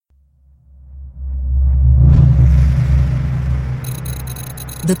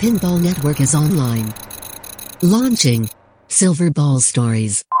The Pinball Network is online. Launching Silverball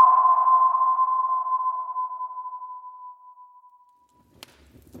Stories.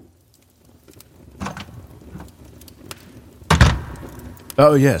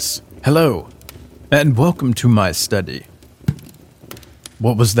 Oh yes, hello, and welcome to my study.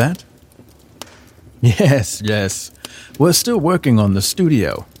 What was that? Yes, we're still working on the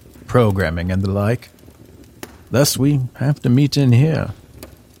studio, programming and the like. Thus we have to meet in here.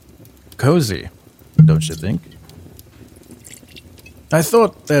 Cozy, don't you think? I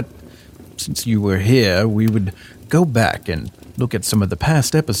thought that since you were here, we would go back and look at some of the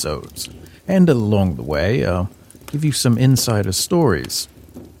past episodes, and along the way, give you some insider stories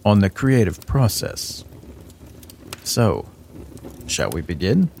on the creative process. So, shall we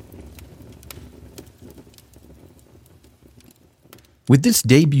begin? With this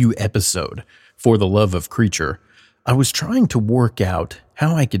debut episode, For the Love of Creature, I was trying to work out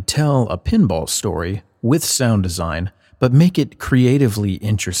how I could tell a pinball story with sound design, but make it creatively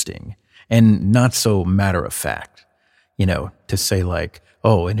interesting and not so matter-of-fact. You know, to say like,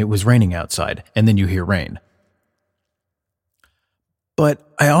 oh, and it was raining outside, and then you hear rain. But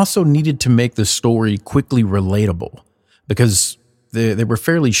I also needed to make the story quickly relatable, because they were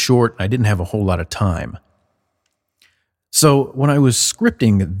fairly short and I didn't have a whole lot of time. So when I was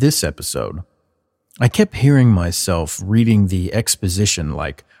scripting this episode, I kept hearing myself reading the exposition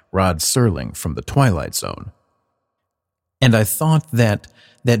like Rod Serling from The Twilight Zone. And I thought that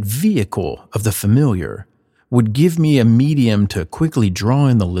vehicle of the familiar would give me a medium to quickly draw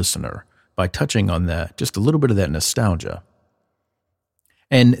in the listener by touching on just a little bit of that nostalgia.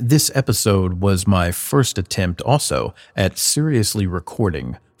 And this episode was my first attempt also at seriously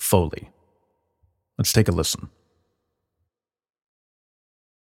recording Foley. Let's take a listen.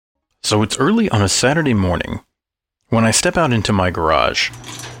 So it's early on a Saturday morning when I step out into my garage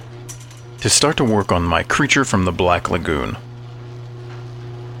to start to work on my Creature from the Black Lagoon.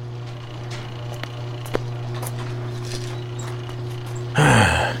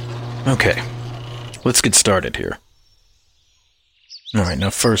 Okay, let's get started here. Alright, now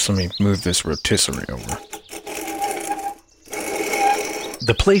first let me move this rotisserie over.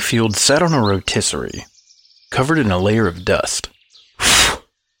 The playfield sat on a rotisserie, covered in a layer of dust.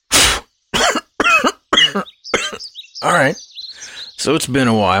 Alright, so it's been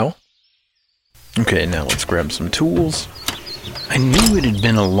a while. Okay, now let's grab some tools. I knew it had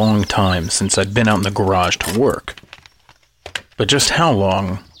been a long time since I'd been out in the garage to work. But just how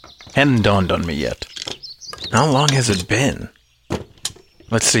long hadn't dawned on me yet. How long has it been?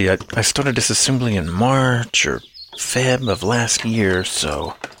 Let's see, I started disassembly in March or Feb of last year,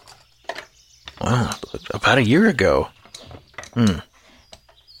 so... Wow, about a year ago. Well,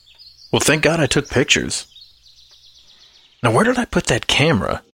 thank God I took pictures. Now, where did I put that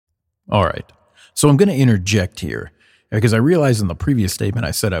camera? All right, so I'm going to interject here, because I realized in the previous statement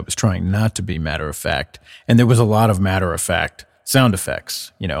I said I was trying not to be matter-of-fact, and there was a lot of matter-of-fact sound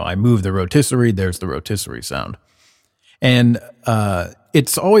effects. You know, I move the rotisserie, there's the rotisserie sound. And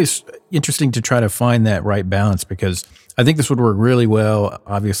it's always interesting to try to find that right balance, because I think this would work really well,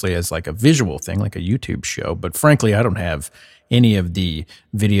 obviously, as like a visual thing, like a YouTube show. But frankly, I don't have any of the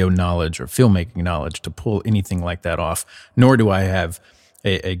video knowledge or filmmaking knowledge to pull anything like that off, nor do I have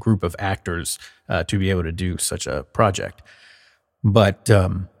a group of actors to be able to do such a project. But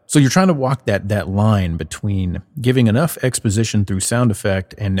so you're trying to walk that line between giving enough exposition through sound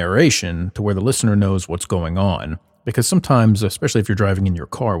effect and narration to where the listener knows what's going on. Because sometimes, especially if you're driving in your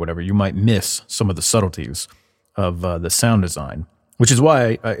car or whatever, you might miss some of the subtleties of the sound design, which is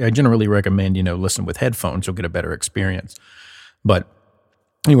why I generally recommend, listen with headphones. You'll get a better experience. But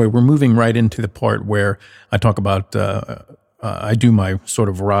anyway, we're moving right into the part where I talk about, I do my sort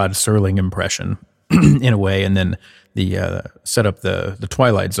of Rod Serling impression in a way, and then set up the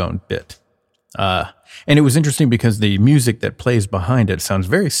Twilight Zone bit. And it was interesting because the music that plays behind it sounds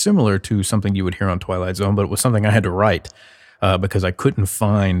very similar to something you would hear on Twilight Zone, but it was something I had to write because I couldn't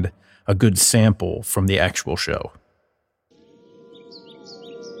find a good sample from the actual show.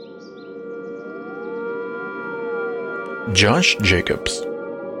 Josh Jacobs,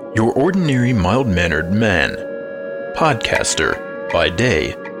 your ordinary mild-mannered man, podcaster by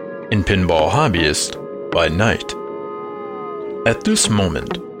day and pinball hobbyist by night. At this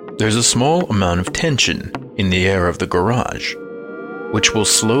moment, there's a small amount of tension in the air of the garage, which will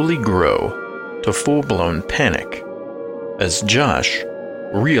slowly grow to full-blown panic as Josh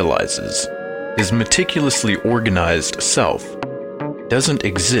realizes his meticulously organized self doesn't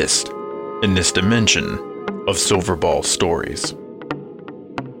exist in this dimension of Silverball stories.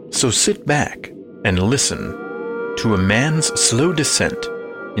 So sit back and listen to a man's slow descent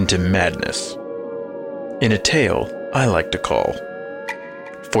into madness. In a tale I like to call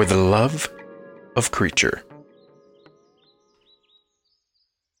For the Love of Creature.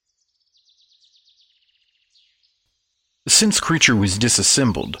 Since Creature was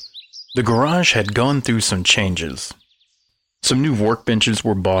disassembled, the garage had gone through some changes. Some new workbenches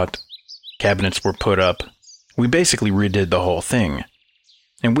were bought, cabinets were put up. We basically redid the whole thing.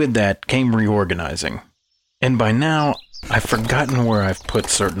 And with that came reorganizing. And by now, I've forgotten where I've put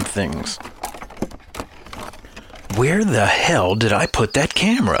certain things. Where the hell did I put that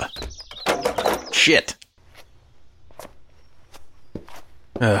camera? Shit.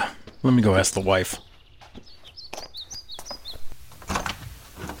 Let me go ask the wife.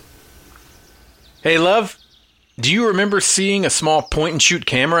 Hey, love, do you remember seeing a small point-and-shoot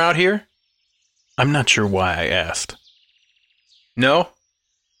camera out here? I'm not sure why I asked. No,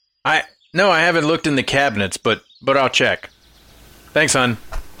 I haven't looked in the cabinets, but I'll check. Thanks, hon.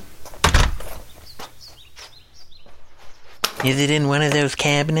 Is it in one of those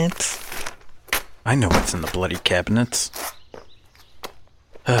cabinets? I know what's in the bloody cabinets.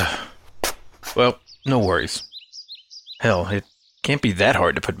 Well, no worries. Hell, it can't be that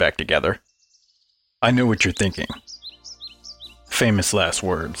hard to put back together. I know what you're thinking. Famous last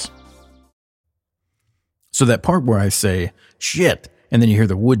words. So that part where I say, shit, and then you hear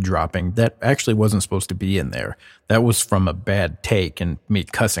the wood dropping, that actually wasn't supposed to be in there. That was from a bad take and me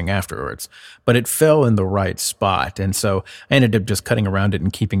cussing afterwards. But it fell in the right spot, and so I ended up just cutting around it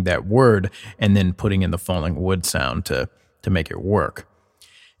and keeping that word and then putting in the falling wood sound to make it work.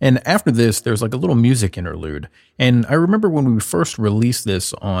 And after this, there's like a little music interlude. And I remember when we first released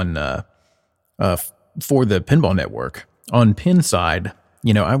this on for the Pinball Network, on Pinside,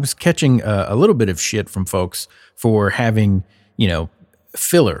 I was catching a little bit of shit from folks for having,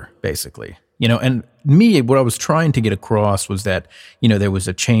 filler, basically. And me, what I was trying to get across was that, there was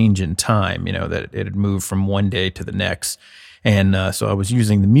a change in time, that it had moved from one day to the next. And so I was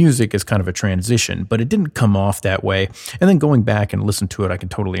using the music as kind of a transition, but it didn't come off that way. And then going back and listen to it, I can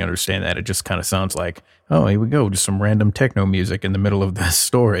totally understand that. It just kind of sounds like, oh, here we go, just some random techno music in the middle of this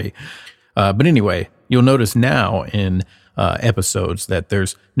story. But anyway, you'll notice now in episodes that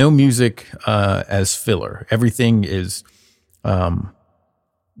there's no music as filler. Everything is,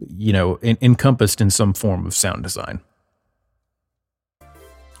 encompassed in some form of sound design.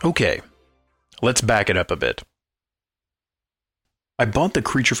 Okay, let's back it up a bit. I bought the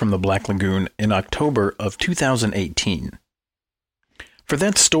Creature from the Black Lagoon in October of 2018. For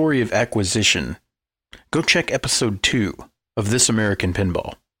that story of acquisition, go check episode 2 of This American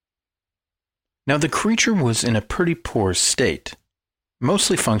Pinball. Now, the Creature was in a pretty poor state,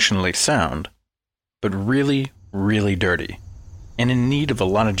 mostly functionally sound, but really, really dirty, and in need of a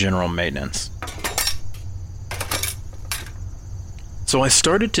lot of general maintenance. So I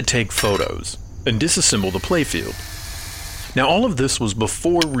started to take photos and disassemble the playfield. Now, all of this was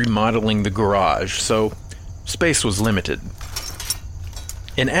before remodeling the garage, so space was limited.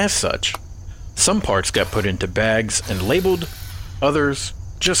 And as such, some parts got put into bags and labeled, others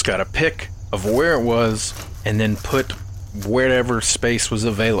just got a pick of where it was and then put wherever space was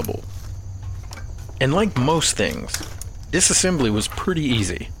available. And like most things, disassembly was pretty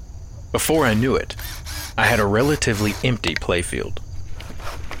easy. Before I knew it, I had a relatively empty playfield.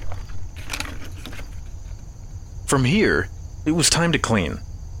 From here, it was time to clean.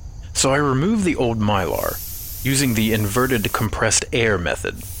 So I removed the old Mylar, using the inverted compressed air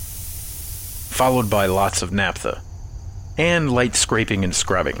method, followed by lots of naphtha, and light scraping and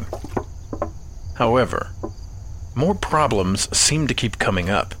scrubbing. However, more problems seemed to keep coming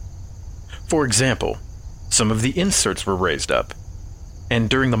up. For example, some of the inserts were raised up, and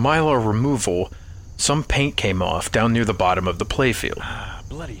during the Mylar removal, some paint came off down near the bottom of the playfield.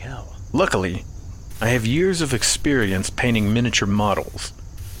 Bloody hell. Luckily, I have years of experience painting miniature models,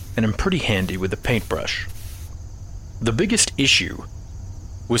 and I'm pretty handy with a paintbrush. The biggest issue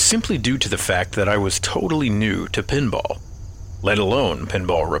was simply due to the fact that I was totally new to pinball, let alone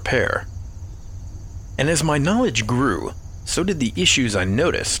pinball repair. And as my knowledge grew, so did the issues I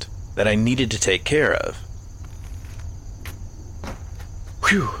noticed that I needed to take care of.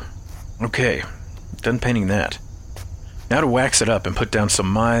 Whew. Okay, done painting that. Now to wax it up and put down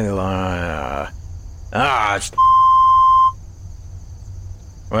some Mylar.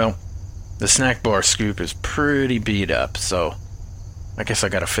 Well, the snack bar scoop is pretty beat up, so I guess I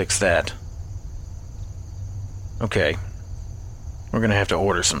gotta fix that. Okay, we're gonna have to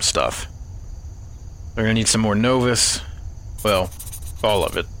order some stuff. We're gonna need some more Novus. Well, all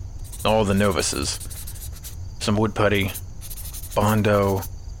of it. All the Novuses. Some wood putty. Bondo.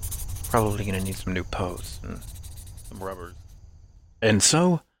 Probably gonna need some new posts and some rubbers. And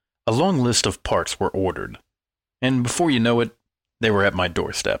so, a long list of parts were ordered. And before you know it, they were at my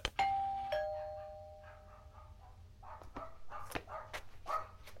doorstep.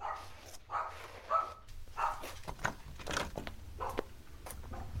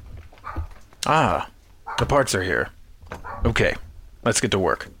 Ah, the parts are here. Okay, let's get to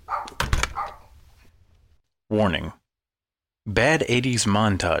work. Warning. Bad 80s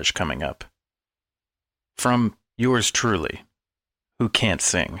montage coming up. From yours truly, who can't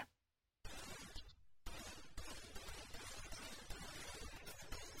sing.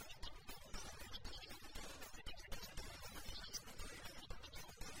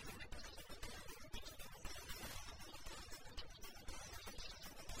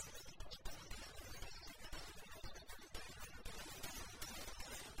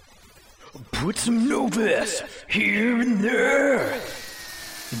 Put some Novus here and there.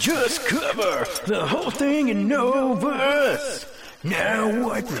 Just cover the whole thing in Novus. Now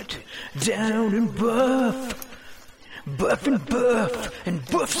wipe it down and buff. Buff and buff and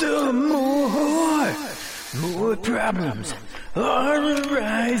buff some more. More problems are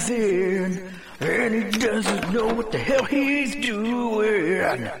arising. And he doesn't know what the hell he's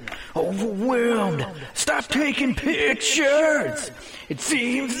doing. Overwhelmed. Stop taking pictures. It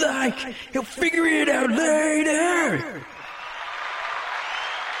seems like he'll figure it out later.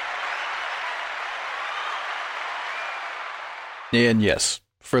 And yes,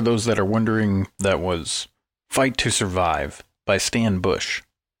 for those that are wondering, that was Fight to Survive by Stan Bush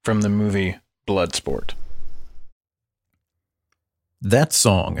from the movie Bloodsport. That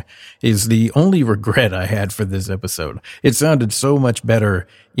song is the only regret I had for this episode. It sounded so much better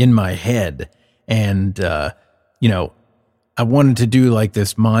in my head. And, I wanted to do like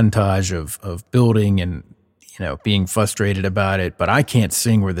this montage of building and, being frustrated about it, but I can't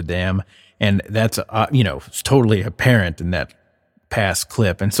sing worth a damn. And that's, it's totally apparent in that past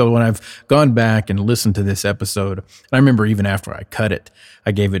clip. And so when I've gone back and listened to this episode, and I remember even after I cut it,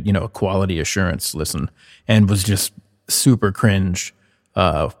 I gave it, a quality assurance listen and was just super cringe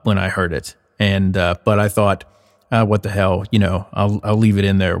when I heard it. And but I thought, what the hell, I'll leave it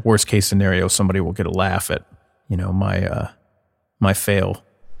in there. Worst case scenario, somebody will get a laugh at, my fail.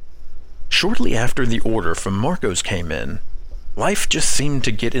 Shortly after the order from Marcos came in, life just seemed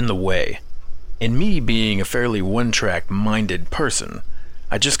to get in the way. And me being a fairly one-track minded person,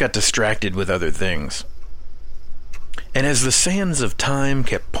 I just got distracted with other things. And as the sands of time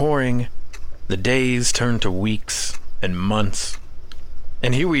kept pouring, the days turned to weeks and months.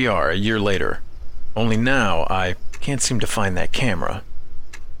 And here we are a year later. Only now I can't seem to find that camera.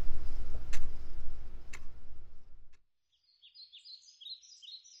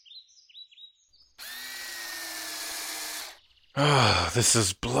 This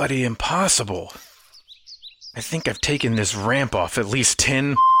is bloody impossible. I think I've taken this ramp off at least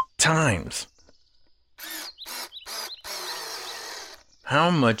 10 times.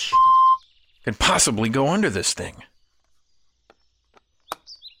 How much could possibly go under this thing?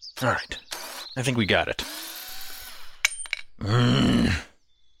 Alright, I think we got it.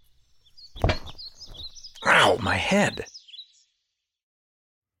 Ow, my head.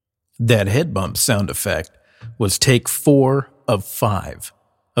 That head bump sound effect was take 4 of 5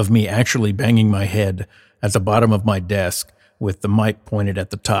 of me actually banging my head at the bottom of my desk with the mic pointed at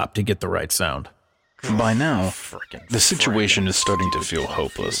the top to get the right sound. By now, the situation is starting to feel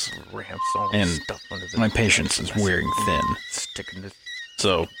hopeless, and my patience is wearing thin.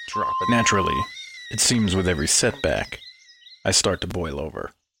 So, naturally, it seems with every setback, I start to boil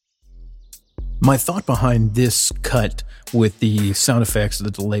over. My thought behind this cut with the sound effects,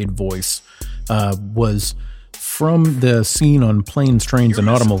 the delayed voice, was from the scene on Planes, Trains, and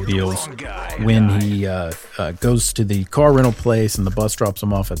Automobiles when he goes to the car rental place and the bus drops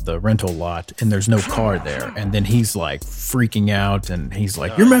him off at the rental lot and there's no car there. And then he's like freaking out and he's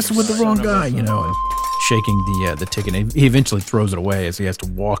like, "You're messing with the wrong guy," and shaking the ticket. And he eventually throws it away as he has to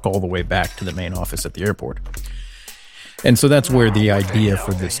walk all the way back to the main office at the airport. And so that's where the idea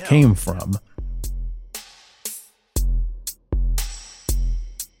for this came from.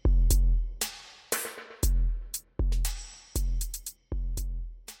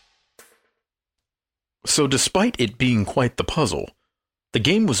 So despite it being quite the puzzle, the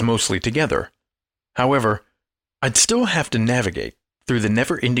game was mostly together. However, I'd still have to navigate through the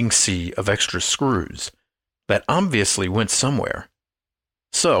never-ending sea of extra screws that obviously went somewhere.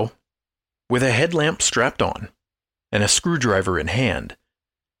 So, with a headlamp strapped on and a screwdriver in hand,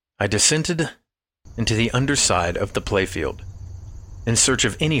 I descended into the underside of the playfield in search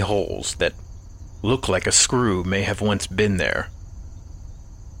of any holes that looked like a screw may have once been there.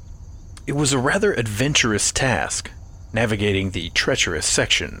 It was a rather adventurous task, navigating the treacherous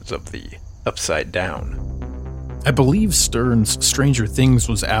sections of the Upside Down. I believe Stern's Stranger Things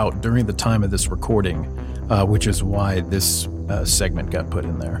was out during the time of this recording, which is why this segment got put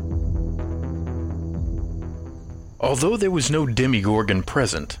in there. Although there was no Demogorgon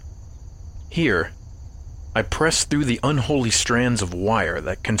present, here, I pressed through the unholy strands of wire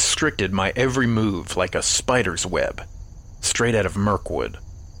that constricted my every move like a spider's web, straight out of Mirkwood.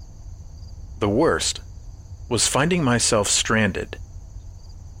 The worst was finding myself stranded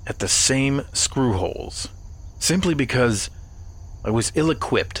at the same screw holes, simply because I was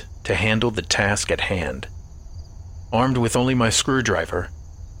ill-equipped to handle the task at hand, armed with only my screwdriver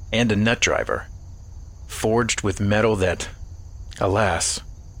and a nut driver, forged with metal that, alas,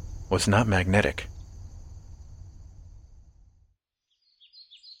 was not magnetic.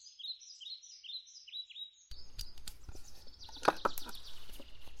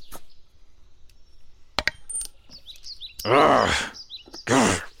 Ugh.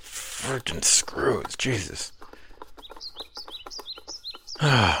 God, freaking screws, Jesus.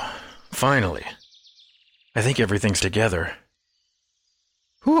 Ah, finally. I think everything's together.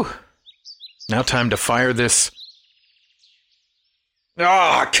 Whew. Now time to fire this.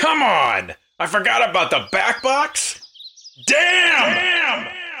 Ah, come on! I forgot about the back box? Damn!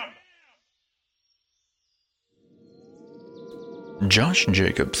 Josh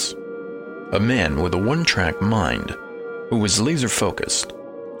Jacobs, a man with a one-track mind who was laser-focused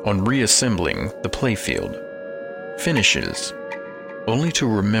on reassembling the playfield, finishes only to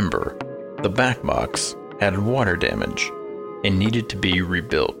remember the back box had water damage and needed to be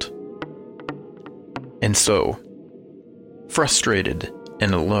rebuilt. And so, frustrated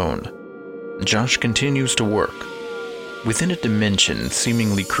and alone, Josh continues to work within a dimension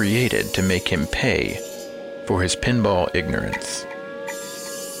seemingly created to make him pay for his pinball ignorance.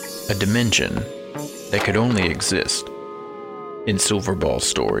 A dimension that could only exist in Silverball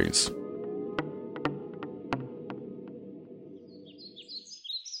stories.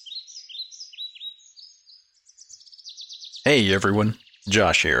 Hey everyone,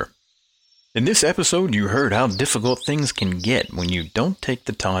 Josh here. In this episode, you heard how difficult things can get when you don't take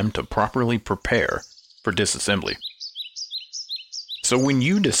the time to properly prepare for disassembly. So when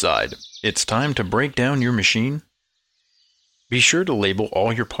you decide it's time to break down your machine, be sure to label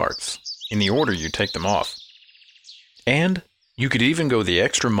all your parts in the order you take them off. And you could even go the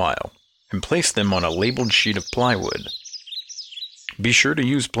extra mile and place them on a labeled sheet of plywood. Be sure to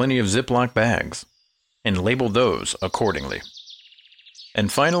use plenty of Ziploc bags and label those accordingly.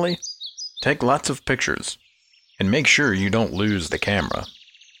 And finally, take lots of pictures and make sure you don't lose the camera.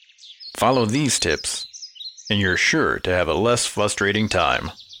 Follow these tips and you're sure to have a less frustrating time.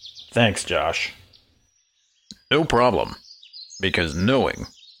 Thanks, Josh. No problem, because knowing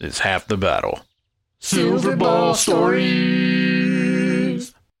is half the battle. Silverball Stories!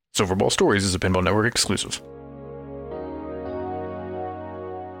 Silverball Stories is a Pinball Network exclusive.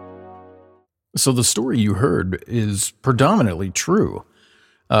 So the story you heard is predominantly true.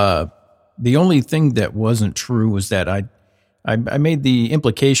 The only thing that wasn't true was that I made the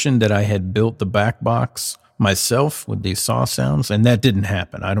implication that I had built the back box myself with these saw sounds, and that didn't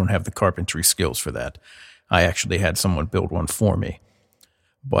happen. I don't have the carpentry skills for that. I actually had someone build one for me.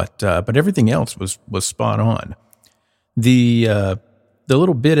 But everything else was spot on. The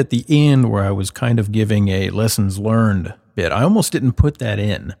little bit at the end where I was kind of giving a lessons learned bit, I almost didn't put that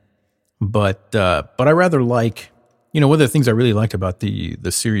in. But I rather like, one of the things I really liked about the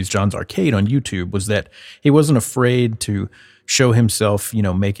series John's Arcade on YouTube was that he wasn't afraid to show himself,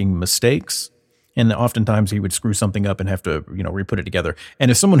 making mistakes. And oftentimes he would screw something up and have to, re-put it together. And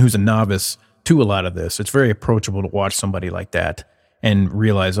as someone who's a novice to a lot of this, it's very approachable to watch somebody like that and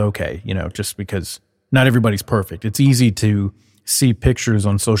realize, okay, just because not everybody's perfect. It's easy to see pictures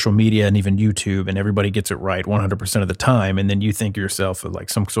on social media and even YouTube and everybody gets it right 100% of the time. And then you think yourself like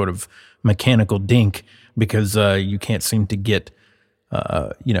some sort of mechanical dink because you can't seem to get,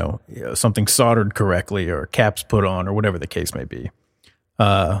 something soldered correctly or caps put on or whatever the case may be.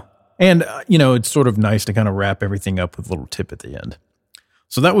 It's sort of nice to kind of wrap everything up with a little tip at the end.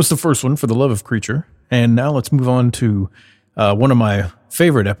 So that was the first one, For the Love of Creature. And now let's move on to one of my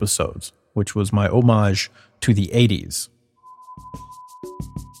favorite episodes, which was my homage to the 80s.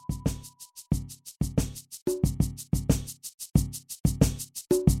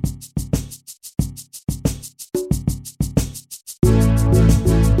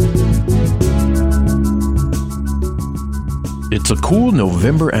 It's a cool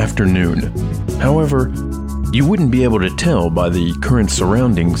November afternoon. However, you wouldn't be able to tell by the current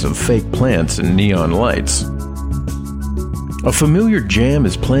surroundings of fake plants and neon lights. A familiar jam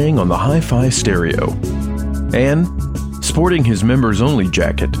is playing on the hi-fi stereo, and Sporting his members-only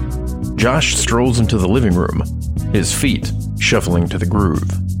jacket, Josh strolls into the living room, his feet shuffling to the groove.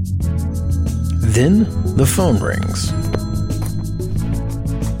 Then the phone rings.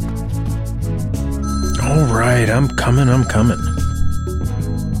 All right, I'm coming.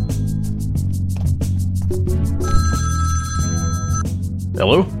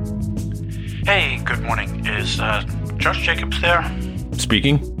 Hello? Hey, good morning. Is Josh Jacobs there?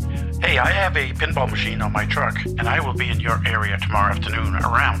 Speaking. Hey, I have a pinball machine on my truck, and I will be in your area tomorrow afternoon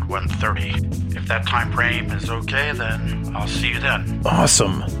around 1:30. If that time frame is okay, then I'll see you then.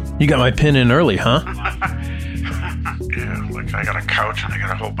 Awesome. You got my pin in early, huh? Yeah, like I got a couch and I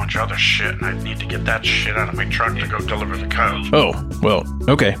got a whole bunch of other shit, and I need to get that shit out of my truck to go deliver the couch. Oh, well,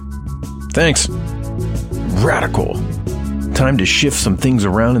 okay. Thanks. Radical. Time to shift some things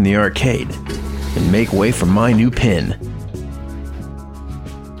around in the arcade and make way for my new pin.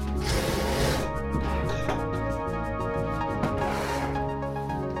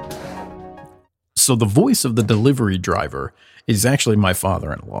 So the voice of the delivery driver is actually my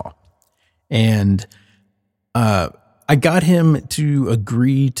father-in-law. And I got him to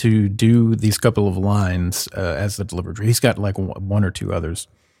agree to do these couple of lines as the delivery driver. He's got like one or two others.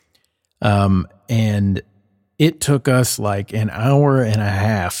 And it took us like an hour and a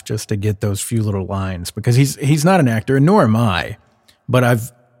half just to get those few little lines, because he's not an actor, and nor am I. But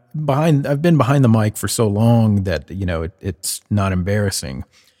I've been behind the mic for so long that, you know, it's not embarrassing.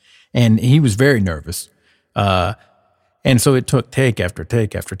 And he was very nervous. And so it took take after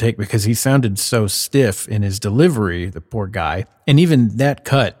take after take, because he sounded so stiff in his delivery, the poor guy. And even that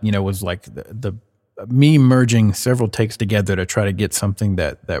cut, you know, was like the me merging several takes together to try to get something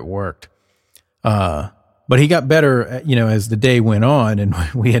that worked. But he got better, you know, as the day went on, and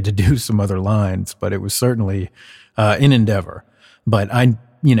we had to do some other lines, but it was certainly an endeavor. But I,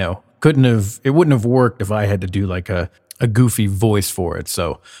 you know, it wouldn't have worked if I had to do like a goofy voice for it.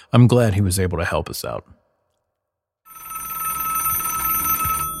 So I'm glad he was able to help us out.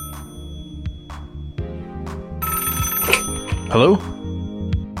 Hello?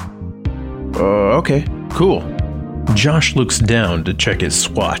 Okay, cool. Josh looks down to check his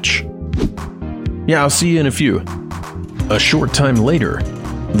swatch. Yeah, I'll see you in a few. A short time later,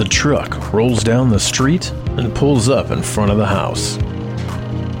 the truck rolls down the street and pulls up in front of the house.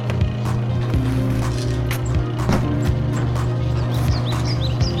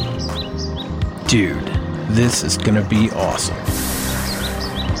 Dude, this is gonna be awesome.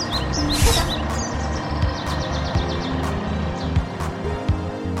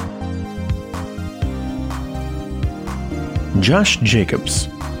 Josh Jacobs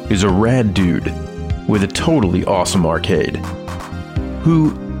is a rad dude with a totally awesome arcade,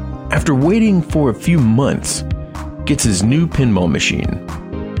 who, after waiting for a few months, gets his new pinball machine,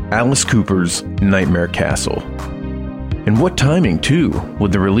 Alice Cooper's Nightmare Castle. And what timing, too,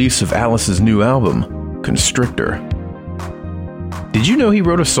 with the release of Alice's new album, Constrictor. Did you know he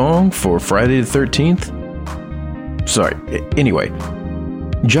wrote a song for Friday the 13th? Sorry, anyway,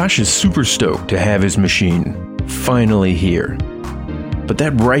 Josh is super stoked to have his machine finally here. But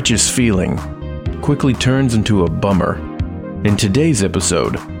that righteous feeling quickly turns into a bummer in today's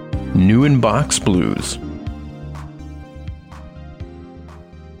episode, New in Box Blues.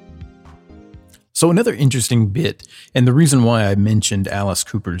 So another interesting bit, and the reason why I mentioned Alice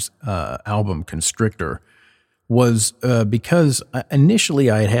Cooper's album Constrictor was because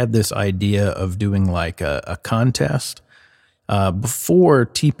initially I had this idea of doing like a contest. Before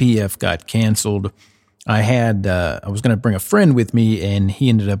TPF got canceled, I was going to bring a friend with me, and he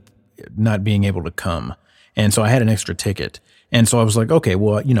ended up not being able to come. And so I had an extra ticket. And so I was like, okay,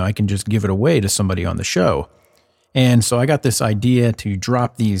 well, you know, I can just give it away to somebody on the show. And so I got this idea to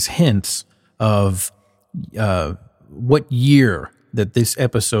drop these hints of what year that this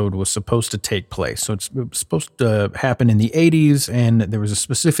episode was supposed to take place. So it's supposed to happen in the 80s, and there was a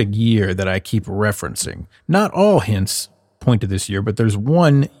specific year that I keep referencing. Not all hints point to this year, but there's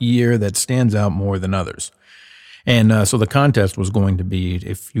one year that stands out more than others. And so the contest was going to be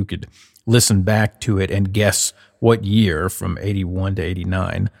if you could listen back to it and guess what year from 81 to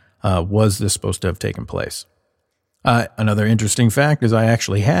 89 was this supposed to have taken place. Another interesting fact is I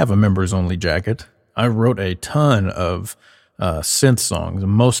actually have a members-only jacket. I wrote a ton of synth songs.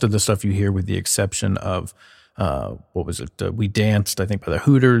 Most of the stuff you hear, with the exception of, We Danced, I think, by the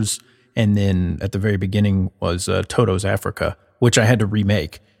Hooters. And then at the very beginning was Toto's Africa, which I had to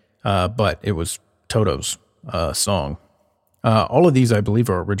remake, but it was Toto's song. All of these, I believe,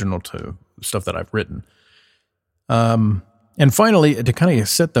 are original to stuff that I've written. And finally, to kind of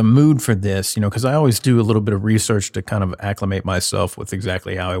set the mood for this, you know, because I always do a little bit of research to kind of acclimate myself with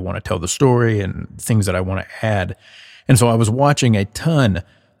exactly how I want to tell the story and things that I want to add. And so I was watching a ton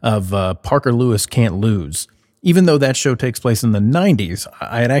of Parker Lewis Can't Lose. Even though that show takes place in the 90s,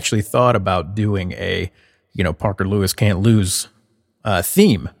 I had actually thought about doing a, Parker Lewis Can't Lose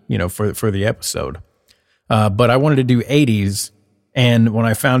theme, for the episode. But I wanted to do 80s. And when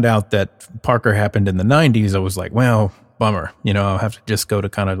I found out that Parker happened in the 90s, I was like, well, bummer. I'll have to just go to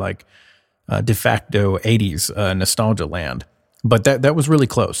kind of like de facto 80s nostalgia land. But that was really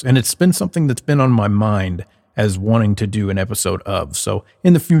close. And it's been something that's been on my mind as wanting to do an episode of. So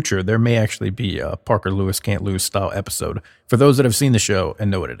in the future, there may actually be a Parker Lewis Can't Lose style episode for those that have seen the show and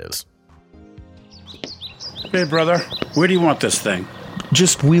know what it is. Hey, brother, where do you want this thing?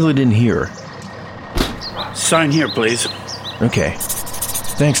 Just wheel it in here. Sign here, please. Okay.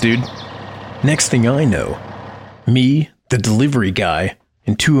 Thanks, dude. Next thing I know, me, the delivery guy,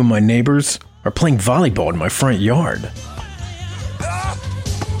 and two of my neighbors are playing volleyball in my front yard.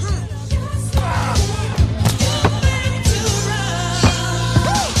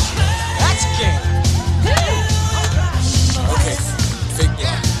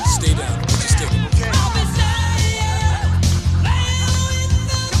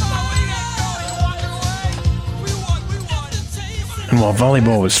 And while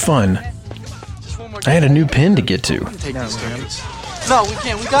volleyball was fun, I had a new pin to get to. No, we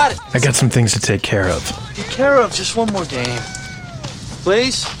can't. We got it. I got some things to take care of. Take care of just one more game.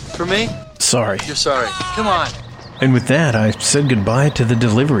 Please? For me? Sorry. You're sorry. Come on. And with that, I said goodbye to the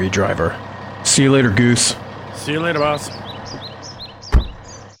delivery driver. See you later, Goose. See you later, boss.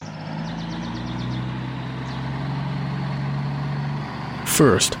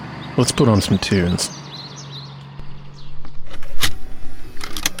 First, let's put on some tunes.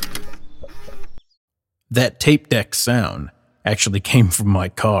 That tape deck sound actually came from my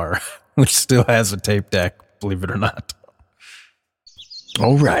car, which still has a tape deck, believe it or not.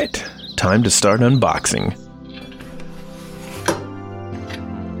 All right, time to start unboxing.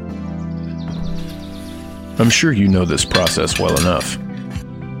 I'm sure you know this process well enough.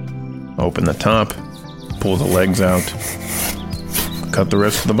 Open the top, pull the legs out, cut the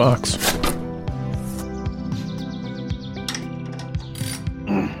rest of the box.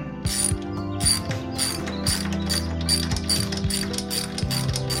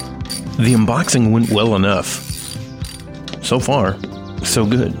 The unboxing went well enough. So far, so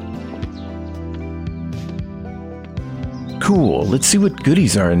good. Cool, let's see what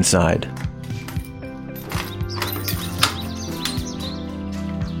goodies are inside.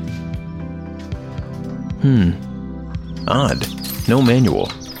 Odd. No manual.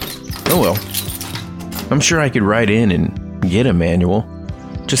 Oh well. I'm sure I could write in and get a manual.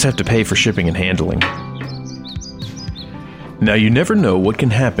 Just have to pay for shipping and handling. Now you never know what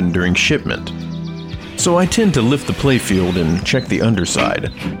can happen during shipment. So I tend to lift the playfield and check the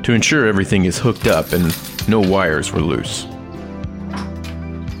underside to ensure everything is hooked up and no wires were loose.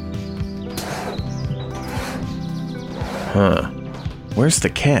 Where's the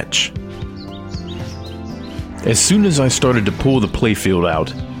catch? As soon as I started to pull the playfield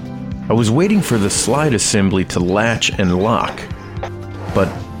out, I was waiting for the slide assembly to latch and lock, but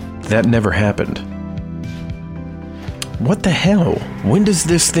that never happened. What the hell? When does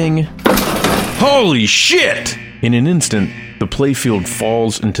this thing... Holy shit! In an instant, the playfield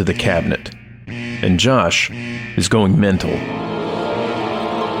falls into the cabinet, and Josh is going mental.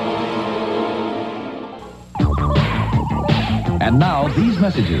 And now, these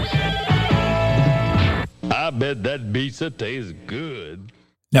messages. I bet that pizza tastes good.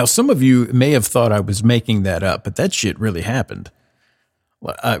 Now, some of you may have thought I was making that up, but that shit really happened.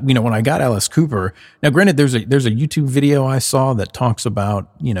 When I got Alice Cooper, now granted, there's a YouTube video I saw that talks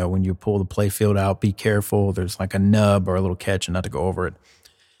about, when you pull the playfield out, be careful. There's like a nub or a little catch and not to go over it.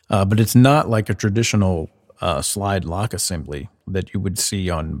 But it's not like a traditional slide lock assembly that you would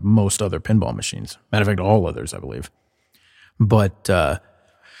see on most other pinball machines. Matter of fact, all others, I believe. But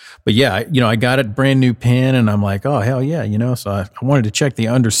yeah, I got it brand new pin and I'm like, oh, hell yeah, so I wanted to check the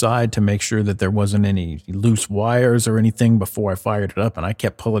underside to make sure that there wasn't any loose wires or anything before I fired it up. And I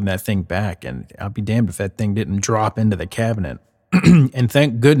kept pulling that thing back and I'll be damned if that thing didn't drop into the cabinet. And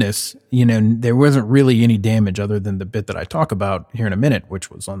thank goodness, there wasn't really any damage other than the bit that I talk about here in a minute,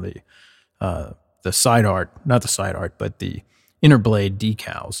 which was on the side art, not the side art, but the inner blade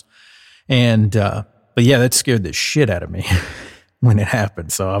decals. And, but yeah, that scared the shit out of me when it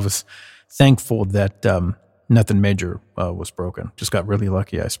happened. So I was thankful that nothing major was broken. Just got really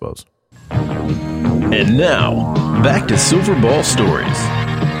lucky, I suppose. And now, back to Silverball stories.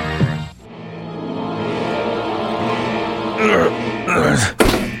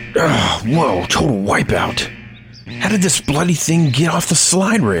 Whoa, total wipeout. How did this bloody thing get off the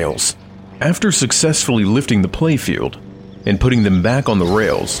slide rails? After successfully lifting the playfield and putting them back on the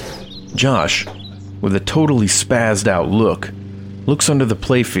rails, Josh, with a totally spazzed out look, looks under the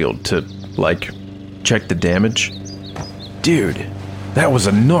playfield to, check the damage. Dude, that was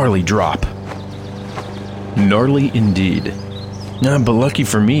a gnarly drop. Gnarly indeed. But lucky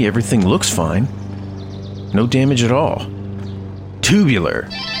for me, everything looks fine. No damage at all. Tubular.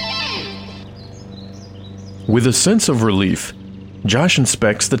 With a sense of relief, Josh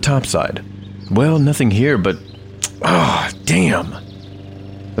inspects the topside. Well, nothing here, but... damn.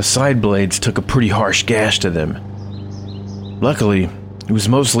 The side blades took a pretty harsh gash to them. Luckily, it was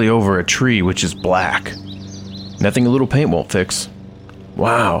mostly over a tree, which is black. Nothing a little paint won't fix.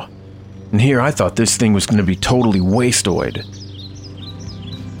 Wow. And here I thought this thing was going to be totally wasteoid.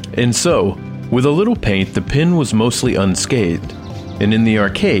 And so, with a little paint, the pin was mostly unscathed. And in the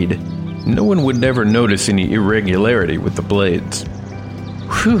arcade, no one would ever notice any irregularity with the blades.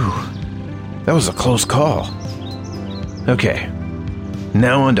 Whew. That was a close call. Okay.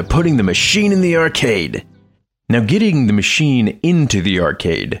 Now on to putting the machine in the arcade. Now getting the machine into the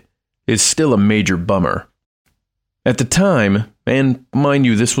arcade is still a major bummer. At the time, and mind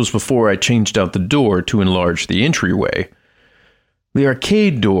you, this was before I changed out the door to enlarge the entryway, the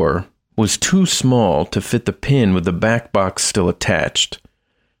arcade door was too small to fit the pin with the back box still attached,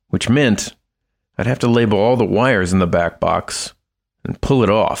 which meant I'd have to label all the wires in the back box and pull it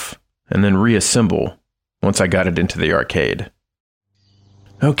off and then reassemble once I got it into the arcade.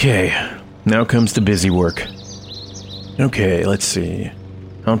 Okay, now comes the busy work. Okay, let's see.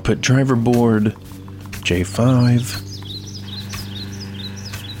 Output driver board, J5.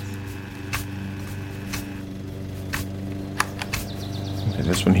 Okay,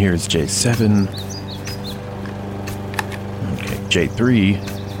 this one here is J7. Okay,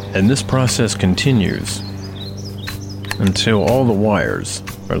 J3. And this process continues until all the wires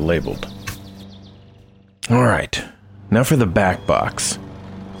are labeled. Alright, now for the back box.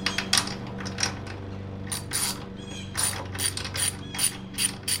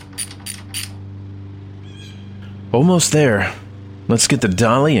 Almost there. Let's get the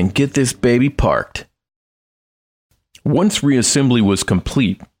dolly and get this baby parked. Once reassembly was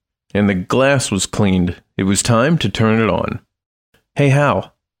complete and the glass was cleaned, it was time to turn it on. Hey,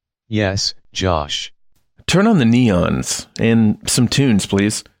 Hal. Yes, Josh. Turn on the neons and some tunes,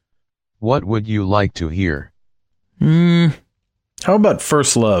 please. What would you like to hear? How about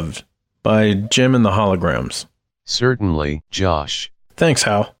First Love by Gem and the Holograms? Certainly, Josh. Thanks,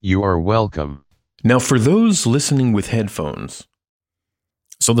 Hal. You are welcome. Now for those listening with headphones.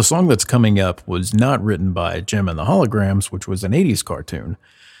 So the song that's coming up was not written by Gem and the Holograms, which was an 80s cartoon,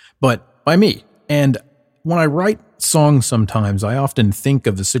 but by me. And when I write songs sometimes, I often think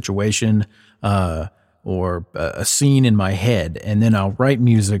of the situation or a scene in my head, and then I'll write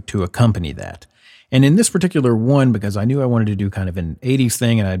music to accompany that. And in this particular one, because I knew I wanted to do kind of an 80s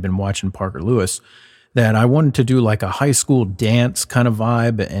thing, and I'd been watching Parker Lewis, that I wanted to do like a high school dance kind of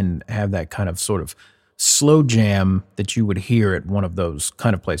vibe and have that kind of sort of slow jam that you would hear at one of those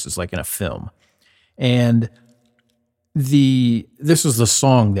kind of places, like in a film. And this was the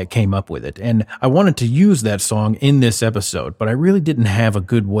song that came up with it. And I wanted to use that song in this episode, but I really didn't have a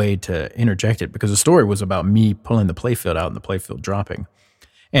good way to interject it because the story was about me pulling the playfield out and the playfield dropping.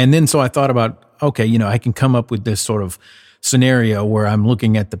 And then so I thought about, okay, I can come up with this sort of scenario where I'm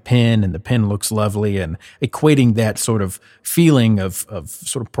looking at the pin and the pin looks lovely and equating that sort of feeling of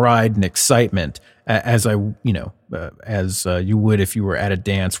sort of pride and excitement as as you would if you were at a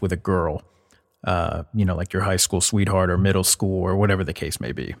dance with a girl, like your high school sweetheart or middle school or whatever the case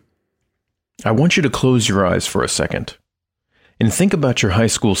may be. I want you to close your eyes for a second and think about your high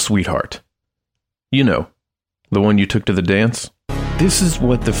school sweetheart. The one you took to the dance. This is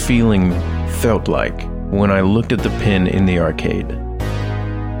what the feeling felt like when I looked at the pin in the arcade.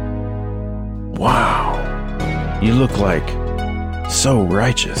 Wow, you look like so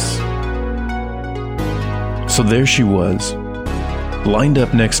righteous. So there she was, lined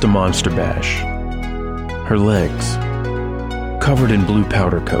up next to Monster Bash, her legs covered in blue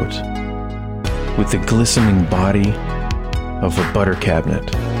powder coat, with the glistening body of a butter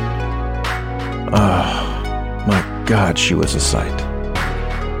cabinet. My God, she was a sight.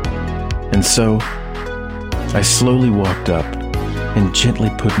 And so, I slowly walked up and gently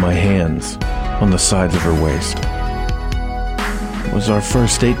put my hands on the sides of her waist. It was our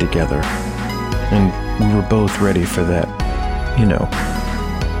first date together, and we were both ready for that,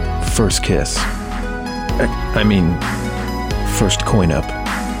 first kiss. I mean, first coin up.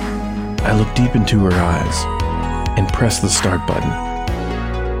 I looked deep into her eyes and pressed the start button.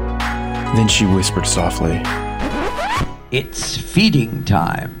 Then she whispered softly, "It's feeding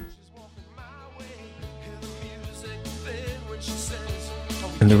time."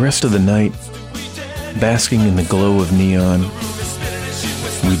 And the rest of the night, basking in the glow of neon,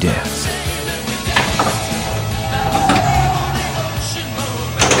 we danced.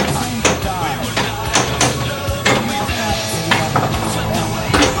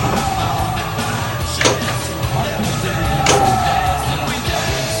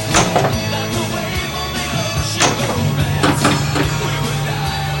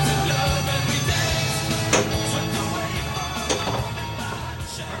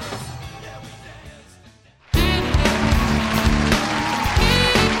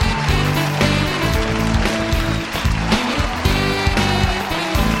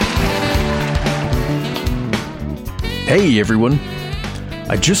 Hey everyone,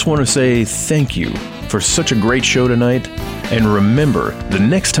 I just want to say thank you for such a great show tonight, and remember, the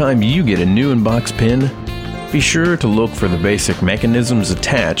next time you get a new inbox pin, be sure to look for the basic mechanisms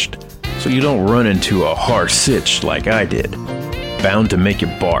attached so you don't run into a harsh sitch like I did, bound to make you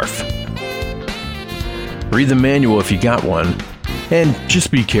barf. Read the manual if you got one, and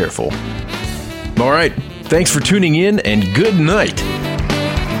just be careful. Alright, thanks for tuning in, and good night!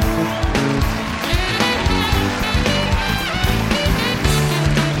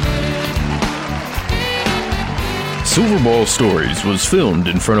 Silverball Stories was filmed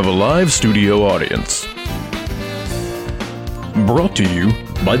in front of a live studio audience. Brought to you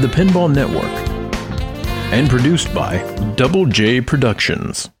by the Pinball Network. And produced by Double J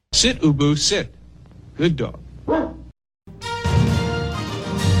Productions. Sit, Ubu, sit. Good dog.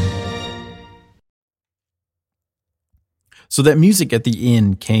 So that music at the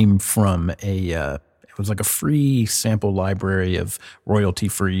end came from it was like a free sample library of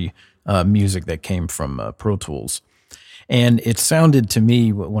royalty-free music that came from Pro Tools. And it sounded to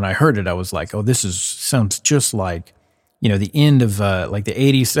me, when I heard it, I was like, oh, sounds just like, the end of like the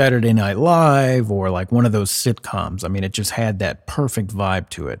 80s Saturday Night Live or like one of those sitcoms. I mean, it just had that perfect vibe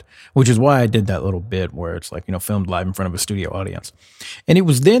to it, which is why I did that little bit where it's like, filmed live in front of a studio audience. And it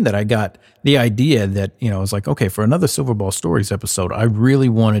was then that I got the idea that, I was like, okay, for another Silverball Stories episode, I really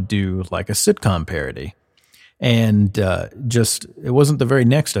want to do like a sitcom parody. And it wasn't the very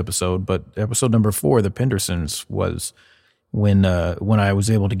next episode, but episode number 4, The Pendersons, was when I was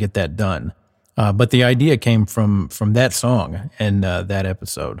able to get that done. But the idea came from that song and that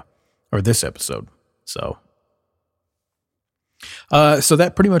episode, or this episode. So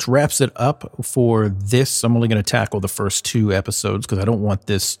that pretty much wraps it up for this. I'm only going to tackle the first 2 episodes because I don't want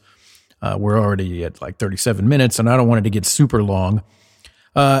this. We're already at like 37 minutes, and I don't want it to get super long.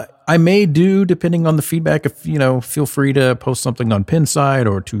 I may do, depending on the feedback, if, feel free to post something on Pinside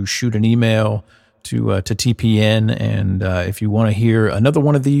or to shoot an email to TPN. And if you want to hear another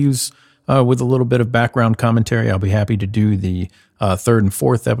one of these with a little bit of background commentary, I'll be happy to do the 3rd and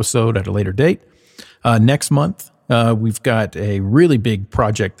 4th episode at a later date. Next month, we've got a really big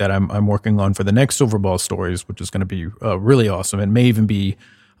project that I'm working on for the next Silverball Stories, which is going to be really awesome. It may even be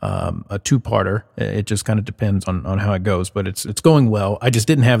a 2-parter. It just kind of depends on how it goes, but it's going well. I just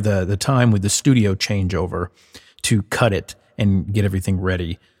didn't have the time with the studio changeover to cut it and get everything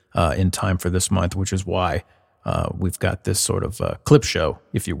ready in time for this month, which is why we've got this sort of clip show,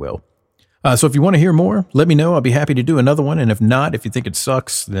 if you will. So if you want to hear more, let me know. I'll be happy to do another one. And if not, if you think it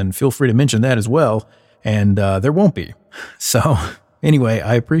sucks, then feel free to mention that as well. And there won't be. So anyway,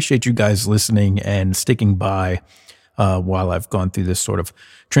 I appreciate you guys listening and sticking by while I've gone through this sort of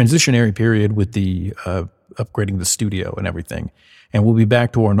transitionary period with the upgrading the studio and everything. And we'll be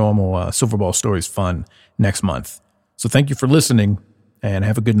back to our normal Silverball Stories fun next month. So thank you for listening, and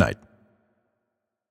have a good night.